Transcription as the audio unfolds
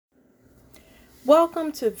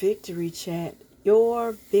Welcome to Victory Chat.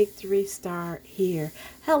 Your victory start here.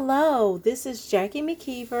 Hello, this is Jackie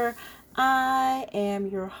McKeever. I am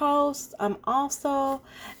your host. I'm also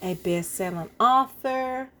a best-selling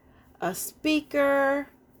author, a speaker,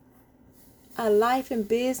 a life and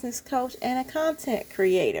business coach, and a content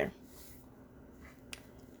creator.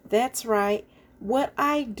 That's right. What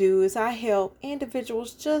I do is I help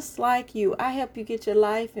individuals just like you. I help you get your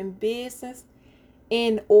life and business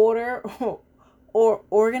in order or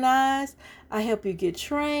organized. I help you get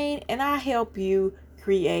trained and I help you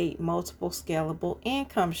create multiple scalable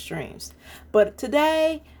income streams. But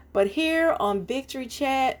here on Victory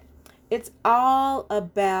Chat, it's all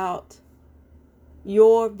about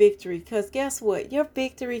your victory, because guess what? Your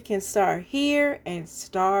victory can start here and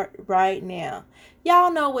start right now.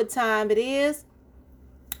 Y'all know what time it is.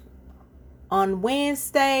 On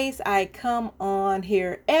Wednesdays, I come on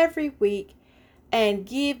here every week and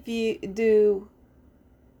do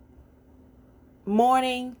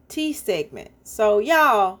morning tea segment. So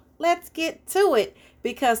y'all, let's get to it,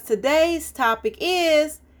 because today's topic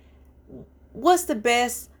is what's the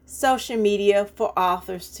best social media for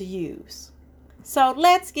authors to use. So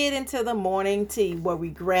let's get into the morning tea, where we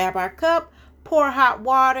grab our cup, pour hot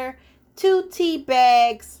water, two tea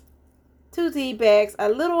bags, a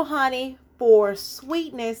little honey for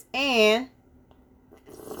sweetness, and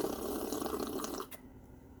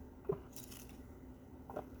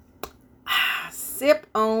sip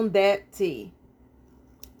on that tea.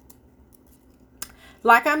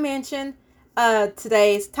 Like I mentioned,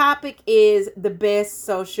 today's topic is the best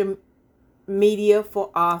social media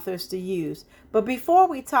for authors to use. But before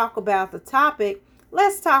we talk about the topic,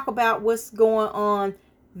 let's talk about what's going on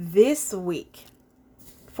this week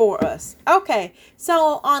for us. Okay,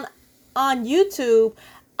 so on YouTube,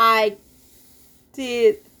 I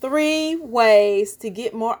did 3 ways to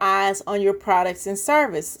get more eyes on your products and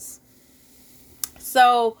services.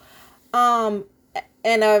 So, and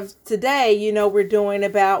of today, we're doing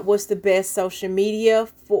about what's the best social media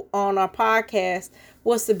for on our podcast.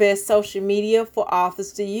 What's the best social media for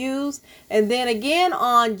authors to use? And then again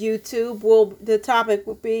on YouTube, the topic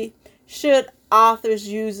will be, should authors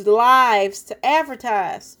use lives to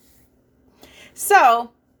advertise?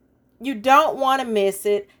 So you don't want to miss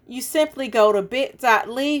it. You simply go to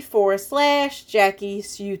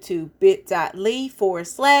bit.ly/Jackie's YouTube, bit.ly/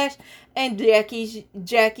 and Jackie's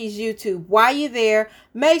YouTube. While you're there,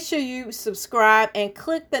 make sure you subscribe and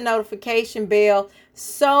click the notification bell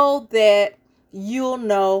so that you'll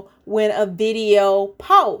know when a video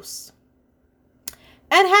posts.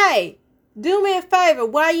 And hey, do me a favor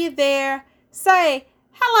while you're there. Say,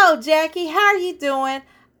 hello, Jackie. How are you doing?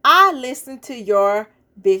 I listened to your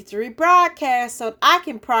victory broadcast so I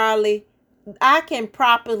can properly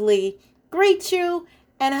greet you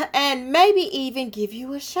and maybe even give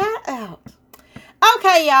you a shout out.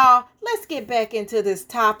 Okay, y'all, let's get back into this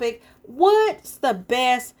topic. What's the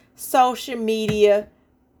best social media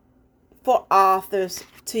for authors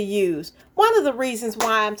to use? One of the reasons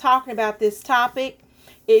why I'm talking about this topic,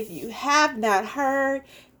 if you have not heard,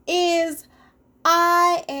 is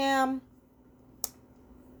I am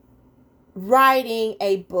writing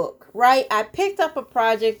a book, right? I picked up a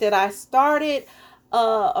project that I started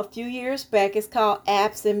a few years back. It's called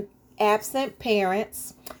Absent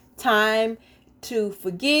Parents: Time to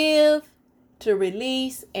Forgive, to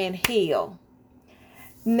Release, and Heal.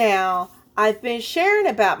 Now, I've been sharing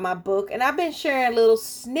about my book, and I've been sharing little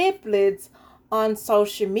snippets on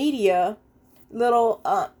social media, little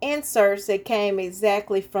inserts that came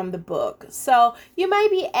exactly from the book. So you may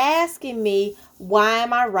be asking me, why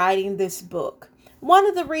am I writing this book? One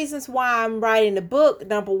of the reasons why I'm writing the book,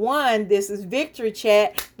 number one, this is Victory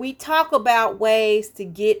Chat. We talk about ways to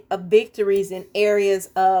get victories in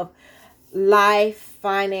areas of life,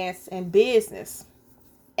 finance, and business,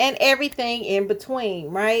 and everything in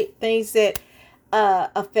between, right? Things that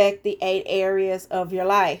affect the 8 areas of your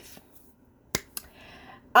life.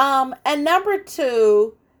 And number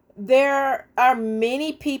two, there are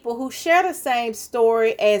many people who share the same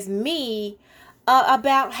story as me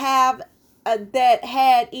about that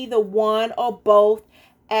had either one or both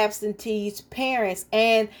absentee parents,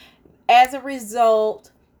 and as a result,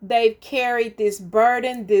 they've carried this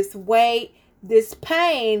burden, this weight, this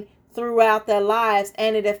pain throughout their lives,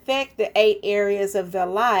 and it affects the 8 areas of their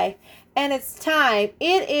life. And it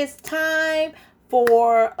is time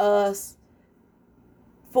for us,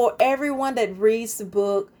 for everyone that reads the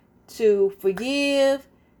book, to forgive,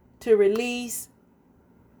 to release,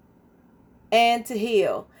 and to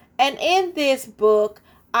heal. And in this book,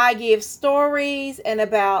 I give stories and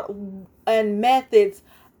methods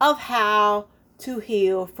of how to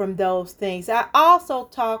heal from those things. I also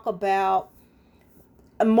talk about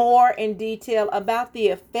more in detail about the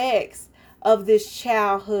effects of this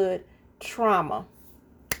childhood trauma.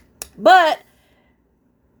 But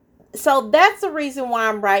so that's the reason why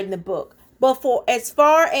I'm writing the book. But for as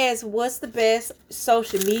far as what's the best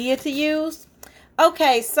social media to use,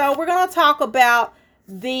 okay, so we're gonna talk about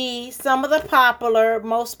some of the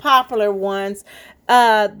most popular ones.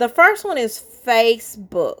 The first one is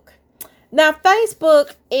Facebook. Now,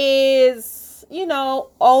 Facebook is,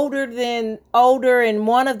 older and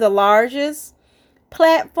one of the largest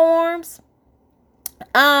platforms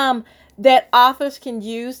that authors can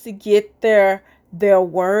use to get their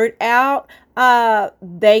word out.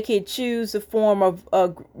 They could choose the form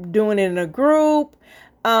of doing it in a group.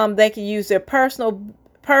 They can use their personal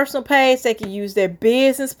page. They can use their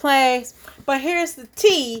business page. But here's the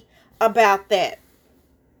tea about that.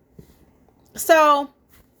 So,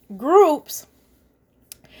 groups.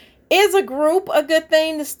 Is a group a good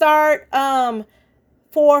thing to start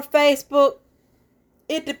for Facebook?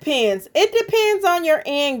 It depends. It depends on your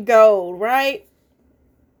end goal, right?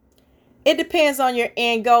 It depends on your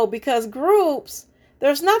end goal, because groups,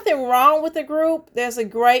 there's nothing wrong with a group. There's a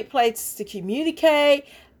great place to communicate,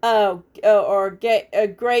 or get a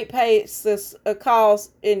great place to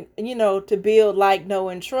cause, to build like, know,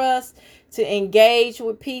 and trust, to engage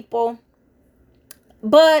with people.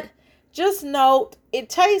 But just note, it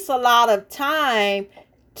takes a lot of time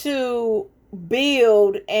to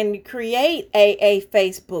build and create a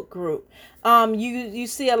Facebook group. You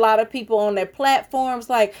see a lot of people on their platforms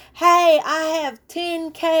like, hey, I have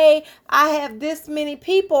 10K, I have this many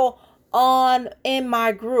people in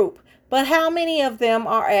my group. But how many of them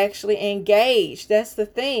are actually engaged? That's the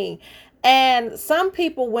thing. And some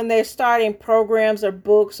people, when they're starting programs or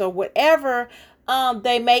books or whatever,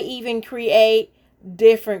 they may even create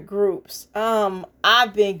different groups.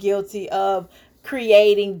 I've been guilty of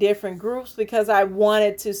creating different groups because I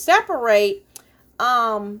wanted to separate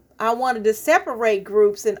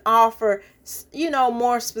groups and offer,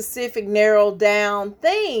 more specific, narrowed down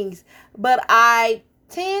things. But I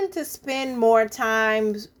tend to spend more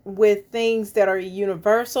time with things that are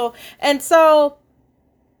universal. And so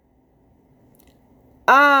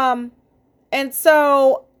I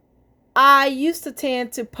used to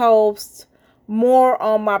tend to post more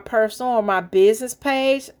on my personal or my business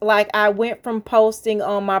page. Like, I went from posting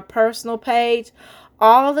on my personal page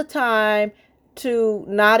all the time to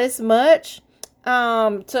not as much,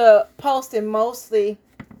 to posting mostly,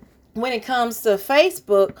 when it comes to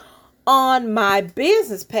Facebook, on my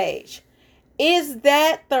business page. Is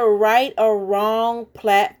that the right or wrong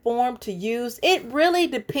platform to use? It really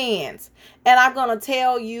depends. And I'm going to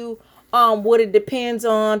tell you what it depends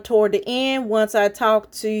on toward the end, once I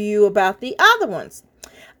talk to you about the other ones.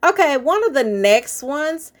 Okay, one of the next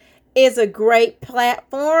ones is a great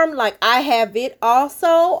platform. Like, I have it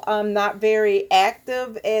also. I'm not very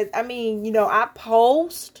active. I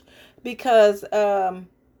post because of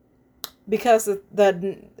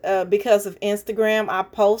Instagram. I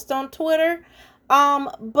post on Twitter.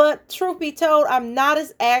 But truth be told, I'm not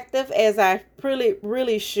as active as I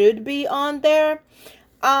really should be on there.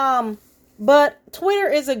 But Twitter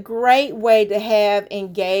is a great way to have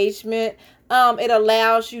engagement. It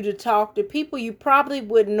allows you to talk to people you probably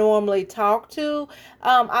wouldn't normally talk to.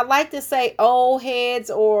 I like to say old heads,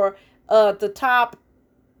 or the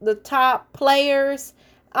top players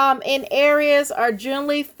in areas are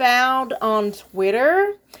generally found on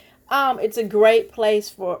Twitter. It's a great place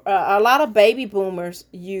for a lot of baby boomers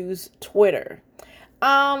use Twitter.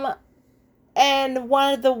 And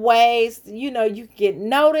one of the ways, you get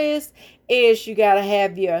noticed is you got to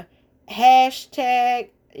have your hashtags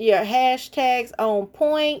on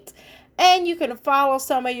point, and you can follow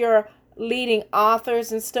some of your leading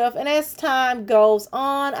authors and stuff. And as time goes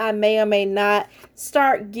on, I may or may not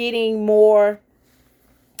start getting more,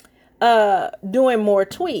 doing more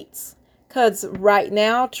tweets. Because right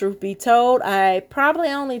now, truth be told, I probably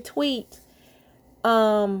only tweet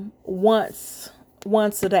once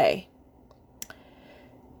a day.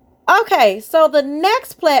 Okay, so the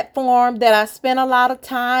next platform that I spend a lot of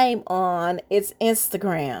time on is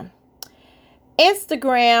Instagram.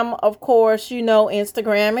 Instagram, of course,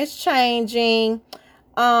 Instagram is changing,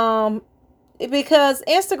 because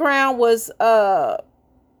Instagram was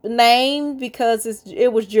named because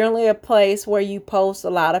it was generally a place where you post a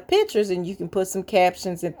lot of pictures and you can put some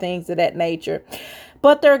captions and things of that nature.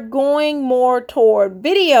 But they're going more toward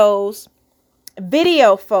video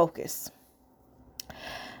focus.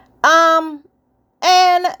 And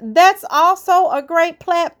that's also a great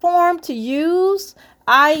platform to use.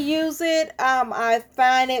 I use it. I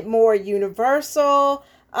find it more universal.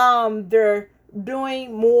 They're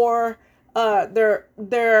doing more.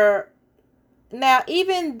 They're now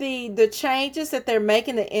even the changes that they're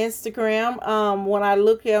making to Instagram. When I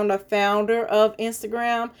look on the founder of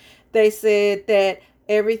Instagram, they said that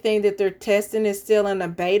everything that they're testing is still in a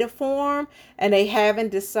beta form, and they haven't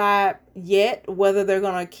decided yet whether they're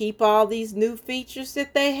going to keep all these new features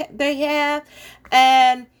that they have.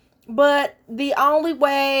 And but the only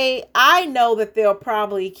way I know that they'll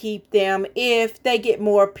probably keep them if they get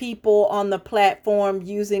more people on the platform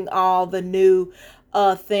using all the new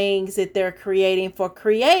things that they're creating for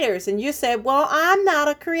creators. And you said, well, I'm not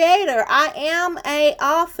a creator. I am a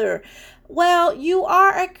author. Well, you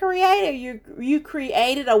are a creator. You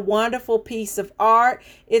created a wonderful piece of art.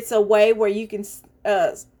 It's a way where you can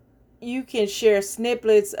share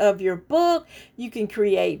snippets of your book. You can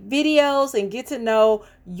create videos and get to know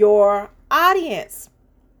your audience.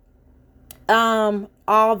 All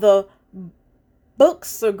the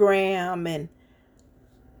Bookstagram and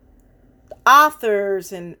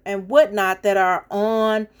authors and whatnot that are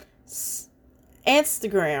on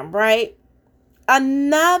Instagram, right?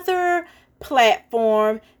 Another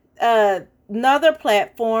platform, is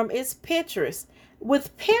Pinterest.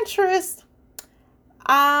 With Pinterest,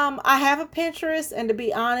 I have a Pinterest, and to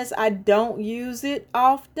be honest, I don't use it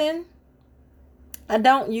often. I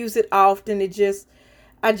don't use it often.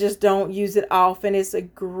 I just don't use it often. It's a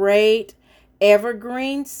great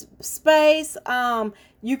evergreen space.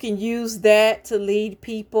 You can use that to lead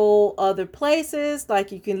people other places.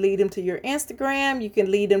 Like you can lead them to your Instagram. You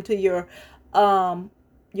can lead them to your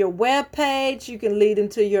web page. You can lead them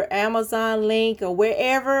to your Amazon link or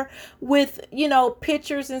wherever with,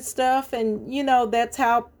 pictures and stuff. And, that's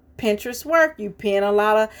how Pinterest work. You pin a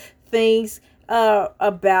lot of things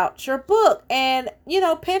about your book. And,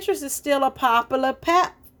 Pinterest is still a popular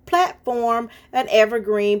platform, an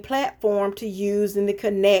evergreen platform to use and to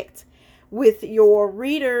connect with your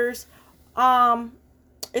readers.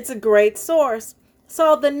 It's a great source.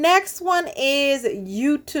 So the next one is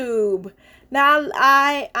YouTube. Now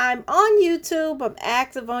I'm on YouTube. I'm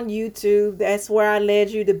active on YouTube. That's where I led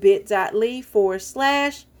you to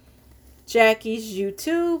bit.ly/Jackie's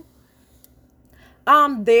YouTube.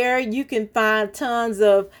 There you can find tons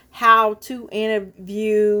of how to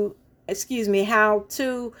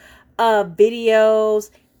videos,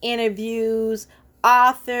 interviews,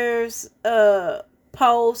 authors,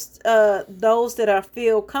 posts, those that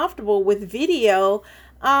feel comfortable with video,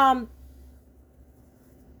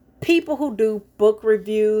 people who do book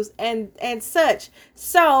reviews and such.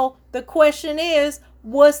 So the question is,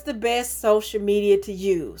 what's the best social media to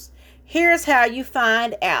use? Here's how you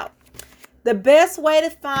find out. The best way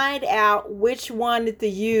to find out which one to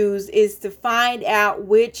use is to find out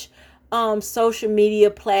which social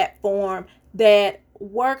media platform that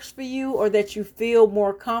works for you or that you feel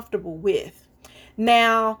more comfortable with.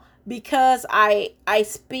 Now, because I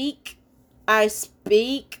speak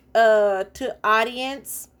to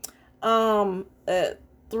audience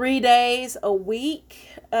 3 days a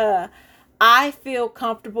week, I feel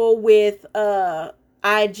comfortable with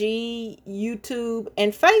IG, YouTube,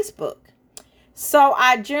 and Facebook. So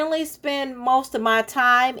I generally spend most of my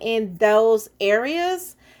time in those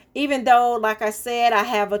areas, even though, like I said, I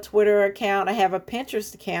have a Twitter account, I have a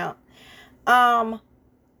Pinterest account. I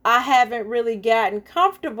haven't really gotten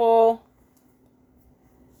comfortable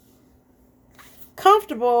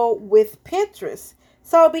with Pinterest.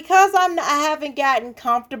 So because I haven't gotten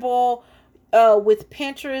comfortable with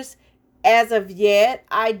Pinterest as of yet,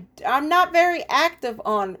 I'm not very active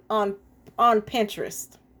on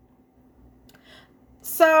Pinterest.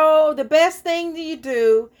 So the best thing that you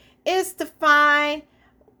do is to find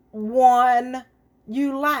one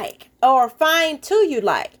you like, or find two you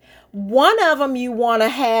like. One of them you want to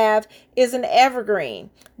have is an evergreen.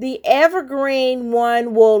 The evergreen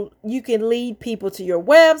one you can lead people to your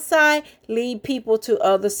website, lead people to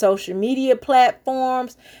other social media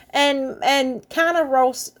platforms, and kind of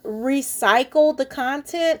recycle the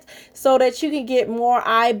content so that you can get more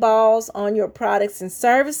eyeballs on your products and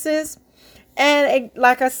services. And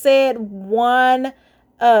like I said, two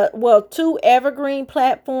evergreen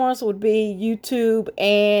platforms would be YouTube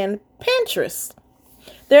and Pinterest.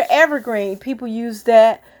 They're evergreen. People use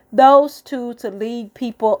those two to lead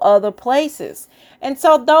people other places. And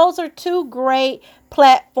so those are two great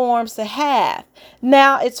platforms to have.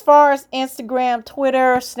 Now, as far as Instagram,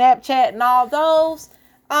 Twitter, Snapchat, and all those,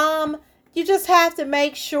 you just have to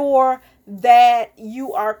make sure that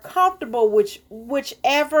you are comfortable with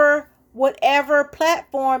whichever whatever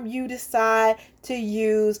platform you decide to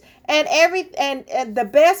use. And the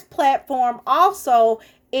best platform also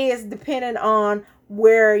is dependent on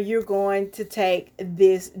where you're going to take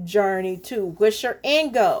this journey to. What's your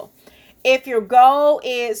end goal? If your goal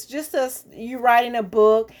is just you writing a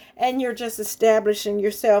book and you're just establishing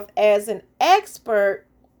yourself as an expert,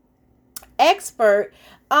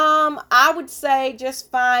 I would say just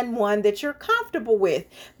find one that you're comfortable with.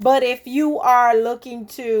 But if you are looking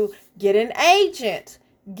to get an agent,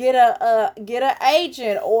 get an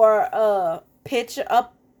agent, or pitch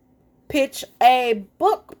a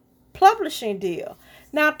book publishing deal.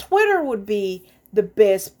 Now, Twitter would be the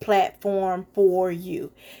best platform for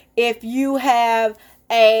you. If you have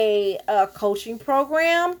a coaching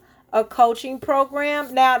program,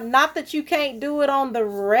 now, not that you can't do it on the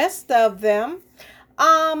rest of them,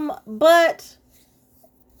 but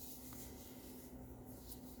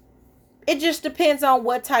it just depends on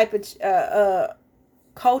what type of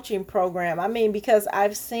coaching program. I mean, because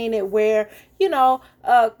I've seen it where,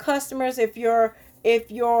 customers, if your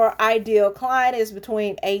ideal client is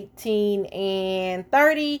between 18 and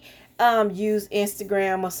 30, use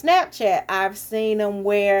Instagram or Snapchat. I've seen them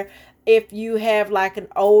where if you have like an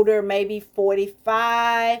older, maybe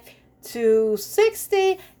 45 to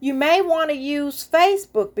 60, you may want to use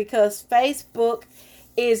Facebook, because Facebook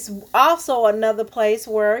is also another place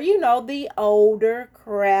where, the older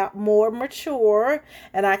crowd, more mature,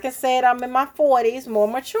 and I can say it, I'm in my 40s, more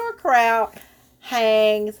mature crowd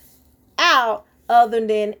hangs out other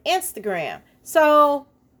than Instagram. So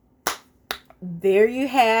there you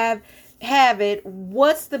have it.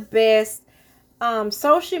 What's the best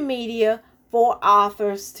social media for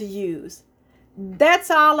authors to use? That's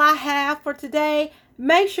all I have for today.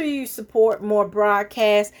 Make sure you support more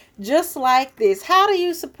broadcasts just like this. How do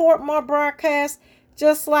you support more broadcasts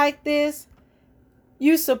just like this?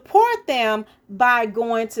 You support them by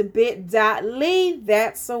going to bit.ly,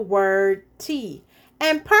 that's a word T,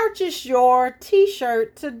 and purchase your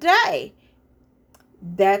t-shirt today.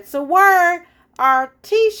 That's a word. Our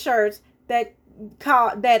t-shirts that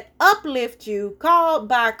uplift you, called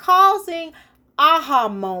by causing aha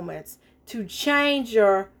moments to change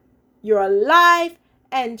your life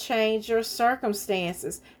and change your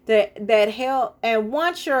circumstances that help. And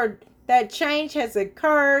once that change has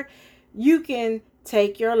occurred, you can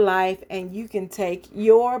take your life and you can take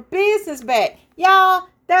your business back. Y'all,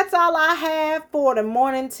 that's all I have for the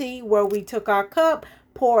morning tea, where we took our cup,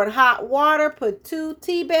 poured hot water, put 2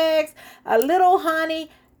 tea bags, a little honey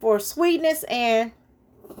for sweetness, and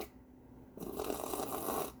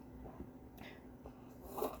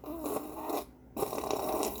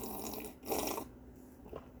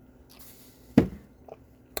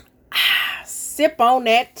sip on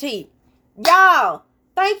that tea. Y'all,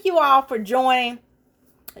 thank you all for joining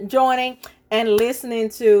and listening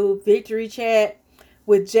to Victory Chat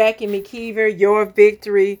with Jackie McKeever. Your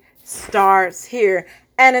victory starts here.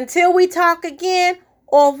 And until we talk again,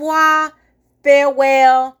 au revoir,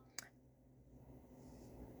 farewell,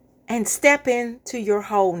 and step into your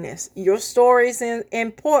wholeness. Your story is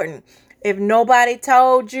important. If nobody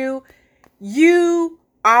told you, you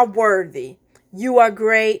are worthy. You are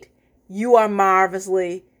great. You are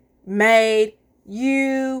marvelously made.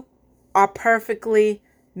 You are perfectly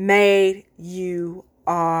made. You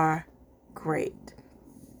are great.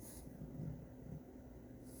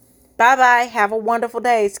 Bye-bye. Have a wonderful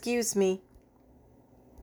day. Excuse me.